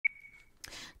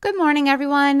Good morning,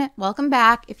 everyone. Welcome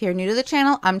back. If you're new to the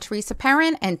channel, I'm Teresa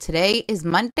Perrin, and today is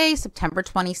Monday, September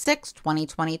 26,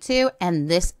 2022, and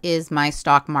this is my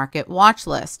stock market watch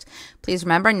list. Please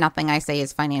remember, nothing I say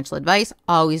is financial advice.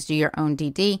 Always do your own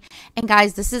DD. And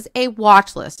guys, this is a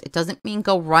watch list. It doesn't mean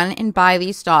go run and buy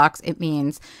these stocks. It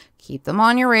means keep them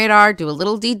on your radar, do a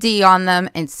little DD on them,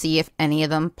 and see if any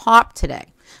of them pop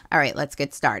today. All right, let's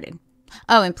get started.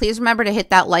 Oh, and please remember to hit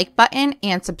that like button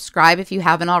and subscribe if you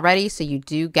haven't already so you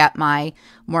do get my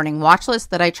morning watch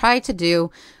list that I try to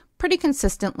do pretty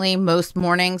consistently most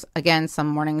mornings. Again, some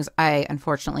mornings I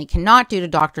unfortunately cannot due to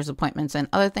doctor's appointments and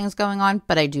other things going on,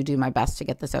 but I do my best to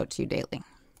get this out to you daily.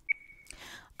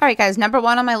 All right, guys, number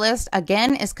one on my list,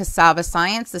 again, is Cassava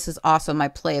Science. This is also my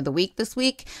play of the week this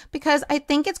week because I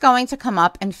think it's going to come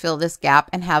up and fill this gap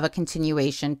and have a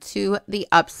continuation to the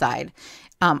upside.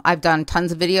 I've done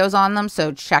tons of videos on them,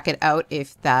 so check it out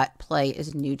if that play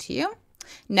is new to you.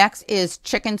 Next is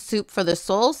Chicken Soup for the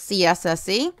Soul,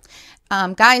 CSSE.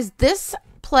 Guys, this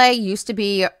play used to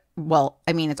be, well,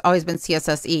 I mean, it's always been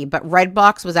CSSE, but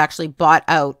Redbox was actually bought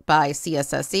out by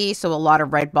CSSE, so a lot of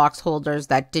Redbox holders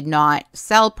that did not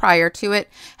sell prior to it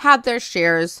had their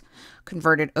shares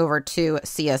converted over to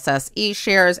CSSE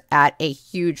shares at a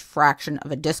huge fraction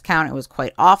of a discount. It was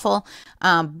quite awful.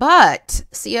 But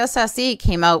CSSE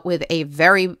came out with a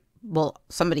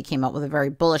somebody came out with a very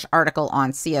bullish article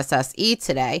on CSSE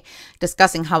today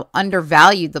discussing how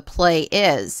undervalued the play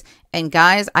is. And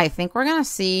guys, I think we're going to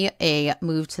see a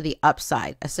move to the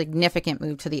upside, a significant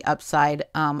move to the upside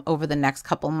over the next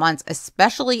couple months,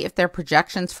 especially if their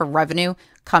projections for revenue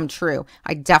come true.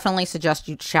 I definitely suggest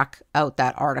you check out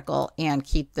that article and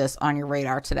keep this on your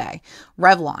radar today.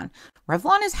 Revlon.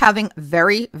 Revlon is having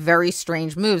very, very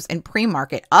strange moves in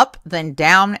pre-market, up, then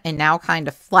down, and now kind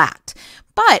of flat.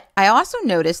 But I also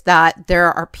noticed that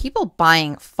there are people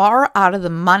buying far out of the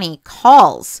money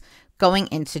calls going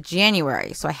into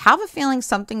January. So I have a feeling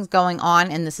something's going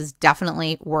on, and this is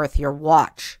definitely worth your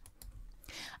watch.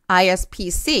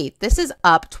 ISPC, this is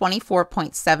up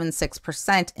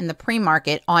 24.76% in the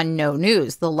pre-market on no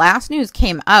news. The last news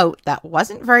came out that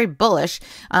wasn't very bullish.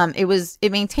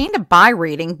 It maintained a buy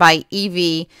rating by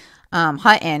EV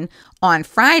Hutton on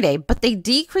Friday, but they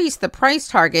decreased the price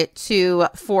target to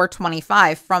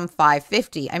 $425 from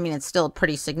 $550. I mean, it's still a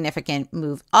pretty significant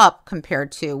move up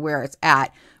compared to where it's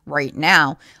at right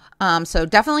now. So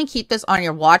definitely keep this on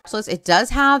your watch list. It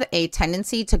does have a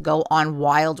tendency to go on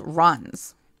wild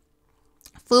runs.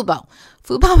 Fubo.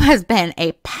 Fubo has been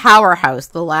a powerhouse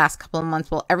the last couple of months.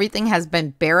 While everything has been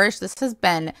bearish, this has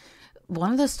been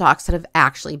one of the stocks that have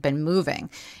actually been moving.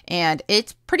 And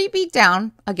it's pretty beat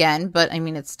down again, but I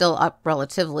mean, it's still up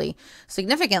relatively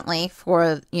significantly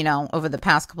for, over the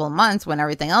past couple of months when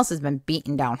everything else has been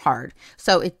beaten down hard.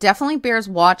 So it definitely bears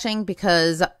watching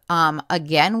because,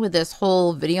 again, with this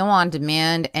whole video on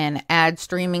demand and ad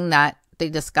streaming that they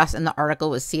discuss in the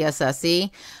article with CSSE,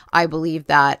 I believe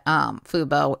that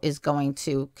Fubo is going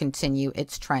to continue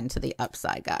its trend to the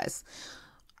upside, guys.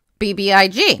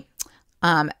 BBIG.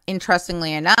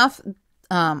 Interestingly enough,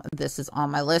 this is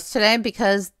on my list today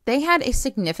because they had a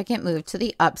significant move to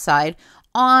the upside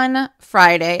on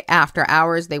Friday after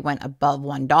hours. They went above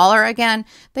 $1 again.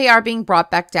 They are being brought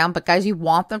back down, but guys, you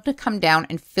want them to come down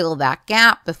and fill that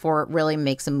gap before it really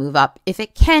makes a move up, if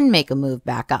it can make a move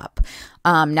back up.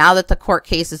 Now that the court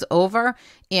case is over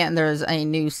and there's a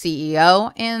new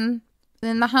CEO in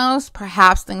the house,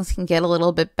 perhaps things can get a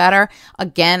little bit better.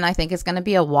 Again, I think it's going to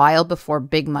be a while before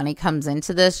big money comes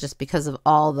into this just because of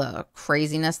all the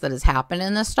craziness that has happened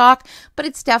in this stock, but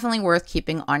it's definitely worth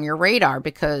keeping on your radar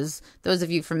because those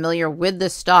of you familiar with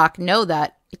this stock know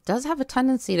that it does have a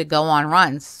tendency to go on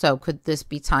runs. So could this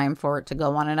be time for it to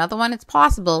go on another one? It's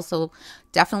possible. So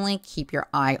definitely keep your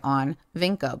eye on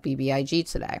Vinco,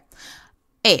 BBIG today.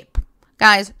 Ape.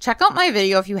 Guys, check out my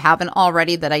video if you haven't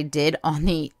already that I did on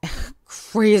the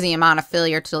crazy amount of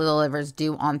failure to delivers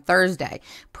due on Thursday.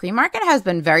 Pre-market has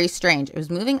been very strange. It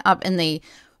was moving up and they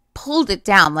pulled it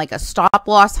down like a stop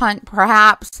loss hunt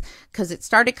perhaps because it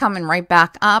started coming right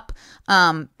back up.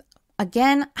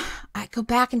 Again, I go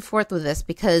back and forth with this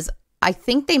because I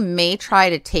think they may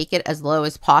try to take it as low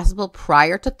as possible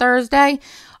prior to Thursday.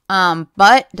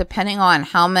 But depending on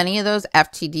how many of those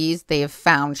FTDs they have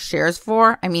found shares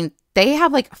for, I mean, they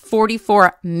have like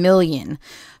 44 million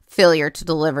failure to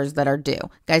delivers that are due.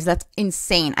 Guys, that's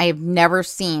insane. I have never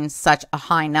seen such a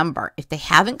high number. If they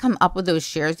haven't come up with those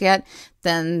shares yet,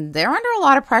 then they're under a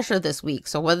lot of pressure this week.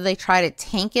 So whether they try to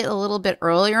tank it a little bit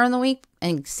earlier in the week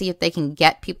and see if they can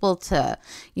get people to,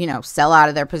 sell out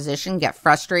of their position, get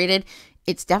frustrated,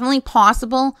 it's definitely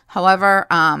possible. However,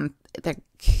 they're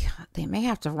they may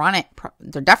have to run it.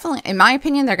 They're definitely, in my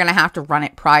opinion, they're going to have to run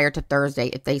it prior to Thursday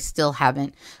if they still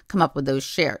haven't come up with those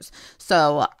shares.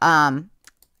 So,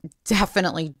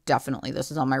 definitely,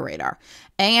 this is on my radar.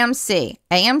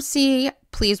 AMC,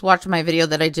 please watch my video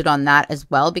that I did on that as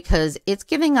well, because it's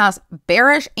giving us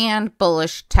bearish and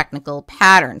bullish technical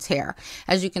patterns here.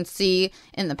 As you can see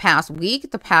in the past week,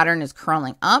 the pattern is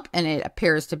curling up and it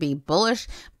appears to be bullish,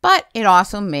 but it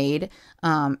also made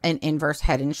an inverse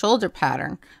head and shoulder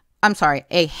pattern. I'm sorry,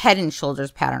 a head and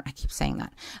shoulders pattern. I keep saying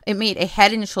that. It made a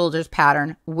head and shoulders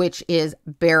pattern, which is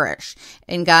bearish.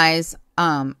 And guys,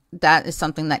 that is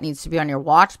something that needs to be on your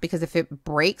watch, because if it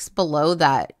breaks below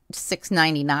that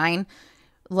 $6.99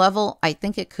 level, I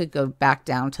think it could go back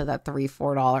down to that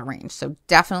 $3-4 range. So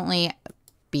definitely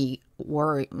be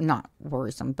not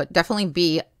worrisome, but definitely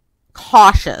be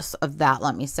cautious of that,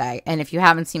 let me say. And if you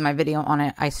haven't seen my video on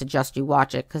it, I suggest you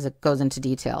watch it because it goes into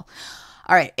detail.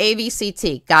 All right,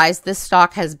 AVCT. Guys, this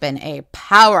stock has been a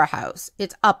powerhouse.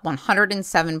 It's up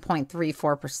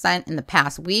 107.34% in the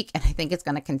past week, and I think it's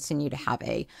going to continue to have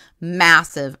a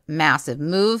massive, massive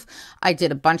move. I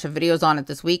did a bunch of videos on it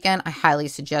this weekend. I highly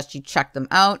suggest you check them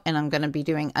out, and I'm going to be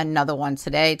doing another one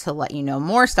today to let you know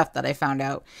more stuff that I found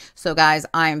out. So, guys,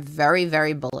 I'm very,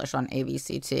 very bullish on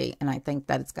AVCT, and I think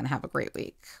that it's going to have a great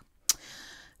week.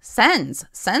 Sens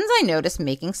I noticed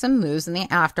making some moves in the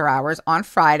after hours on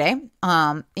Friday,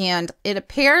 and it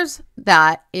appears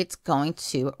that it's going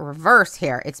to reverse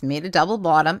here. It's made a double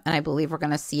bottom, and I believe we're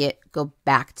going to see it go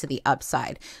back to the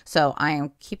upside. So I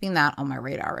am keeping that on my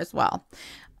radar as well.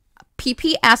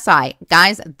 PPSI,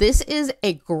 guys, this is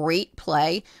a great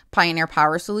play, Pioneer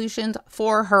Power Solutions,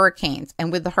 for hurricanes.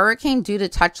 And with the hurricane due to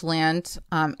touch land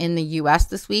in the U.S.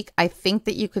 this week, I think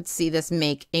that you could see this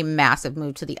make a massive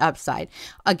move to the upside.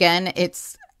 Again,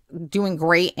 it's doing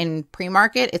great in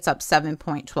pre-market. It's up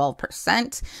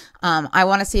 7.12%. I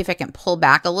want to see if I can pull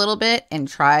back a little bit and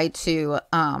try to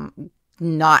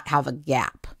not have a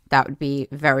gap. That would be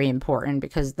very important,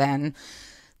 because then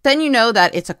you know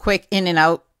that it's a quick in and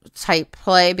out type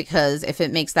play, because if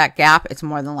it makes that gap, it's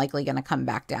more than likely going to come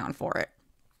back down for it.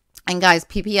 And guys,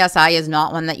 PPSI is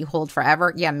not one that you hold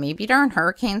forever. Yeah, maybe during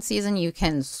hurricane season you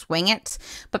can swing it,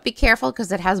 but be careful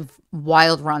because it has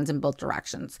wild runs in both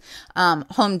directions.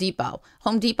 Home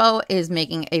Depot is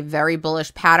making a very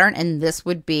bullish pattern, and this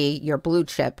would be your blue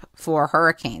chip for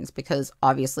hurricanes, because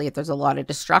obviously if there's a lot of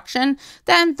destruction,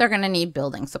 then they're going to need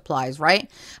building supplies, right?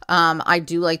 I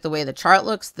do like the way the chart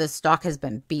looks. This stock has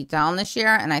been beat down this year,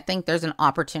 and I think there's an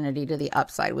opportunity to the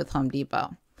upside with Home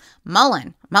Depot.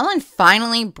 Mullen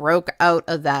finally broke out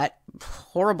of that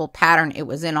horrible pattern it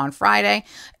was in on Friday,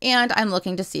 and I'm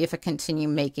looking to see if it continue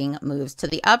making moves to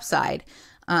the upside.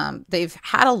 They've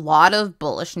had a lot of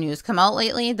bullish news come out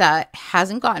lately that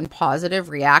hasn't gotten positive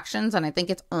reactions, and I think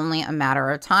it's only a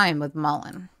matter of time with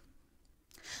Mullen.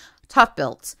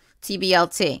 ToughBuilt,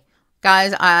 TBLT.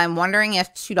 Guys, I'm wondering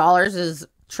if $2 is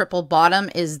triple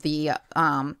bottom is the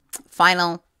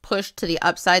final push to the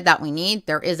upside that we need.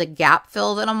 There is a gap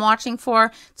fill that I'm watching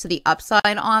for to the upside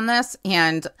on this,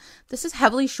 and this is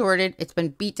heavily shorted. It's been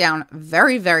beat down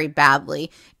very, very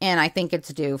badly, and I think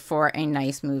it's due for a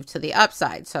nice move to the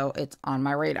upside, so it's on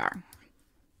my radar.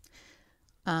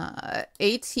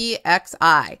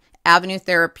 ATXI, Avenue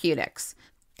Therapeutics.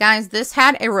 Guys, this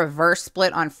had a reverse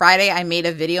split on Friday. I made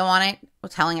a video on it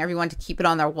telling everyone to keep it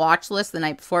on their watch list the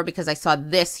night before, because I saw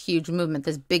this huge movement,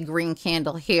 this big green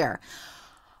candle here.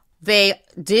 They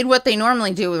did what they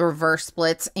normally do with reverse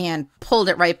splits and pulled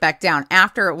it right back down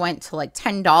after it went to like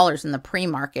 $10 in the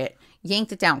pre-market,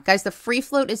 yanked it down. Guys, the free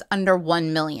float is under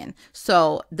 1 million.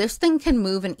 So this thing can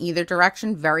move in either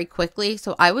direction very quickly.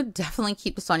 So I would definitely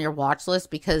keep this on your watch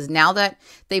list, because now that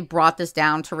they brought this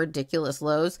down to ridiculous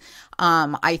lows,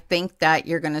 I think that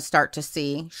you're going to start to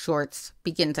see shorts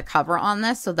begin to cover on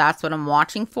this. So that's what I'm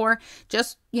watching for.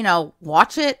 Just, you know,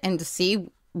 watch it and to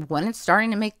see when it's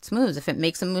starting to make its moves. If it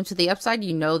makes a move to the upside,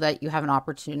 you know that you have an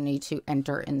opportunity to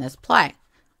enter in this play.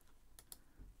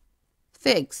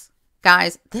 Figs.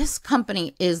 Guys, this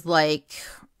company is like,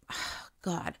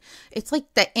 God, it's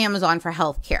like the Amazon for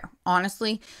healthcare.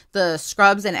 Honestly, the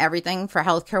scrubs and everything for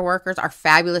healthcare workers are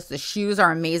fabulous. The shoes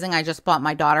are amazing. I just bought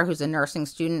my daughter, who's a nursing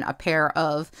student, a pair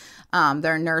of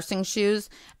their nursing shoes.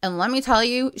 And let me tell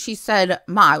you, she said,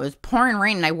 Ma, it was pouring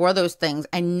rain and I wore those things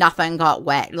and nothing got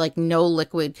wet. Like no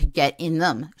liquid could get in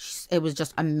them. It was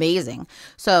just amazing.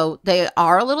 So they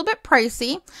are a little bit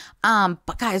pricey.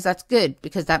 But guys, that's good,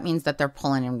 because that means that they're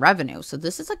pulling in revenue. So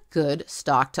this is a good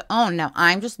stock to own. Now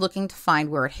I'm just looking to find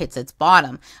where it hits its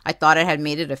bottom. I thought it had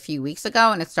made it a few few weeks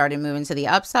ago, and it started moving to the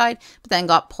upside, but then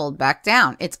got pulled back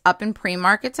down. It's up in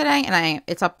pre-market today, and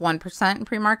it's up 1% in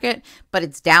pre-market, but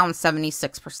it's down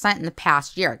 76% in the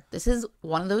past year. This is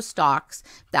one of those stocks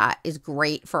that is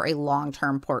great for a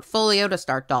long-term portfolio to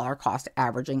start dollar cost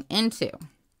averaging into.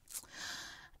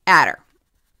 Adder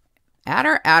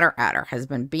has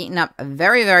been beaten up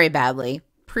very, very badly.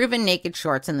 Proven naked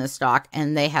shorts in this stock,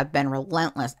 and they have been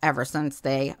relentless ever since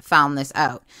they found this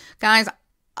out. Guys,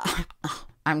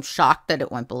 I'm shocked that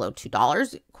it went below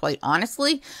 $2, quite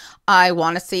honestly. I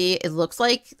want to see, it looks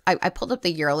like, I pulled up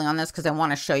the yearly on this because I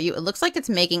want to show you. It looks like it's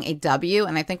making a W,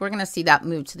 and I think we're going to see that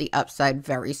move to the upside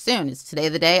very soon. Is today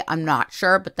the day? I'm not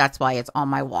sure, but that's why it's on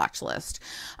my watch list.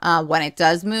 When it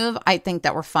does move, I think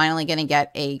that we're finally going to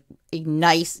get a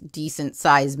nice, decent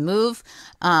size move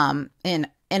in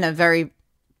a very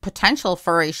potential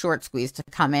for a short squeeze to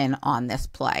come in on this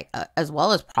play, as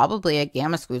well as probably a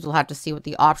gamma squeeze. We'll have to see what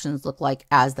the options look like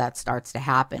as that starts to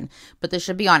happen. But this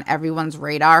should be on everyone's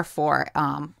radar for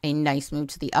a nice move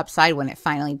to the upside when it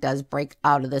finally does break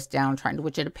out of this downtrend,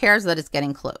 which it appears that it's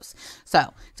getting close.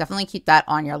 So definitely keep that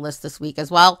on your list this week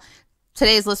as well.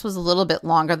 Today's list was a little bit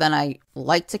longer than I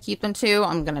like to keep them to.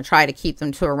 I'm going to try to keep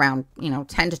them to around, 10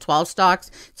 to 12 stocks.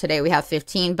 Today we have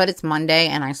 15, but it's Monday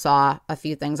and I saw a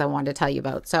few things I wanted to tell you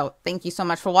about. So thank you so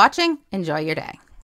much for watching. Enjoy your day.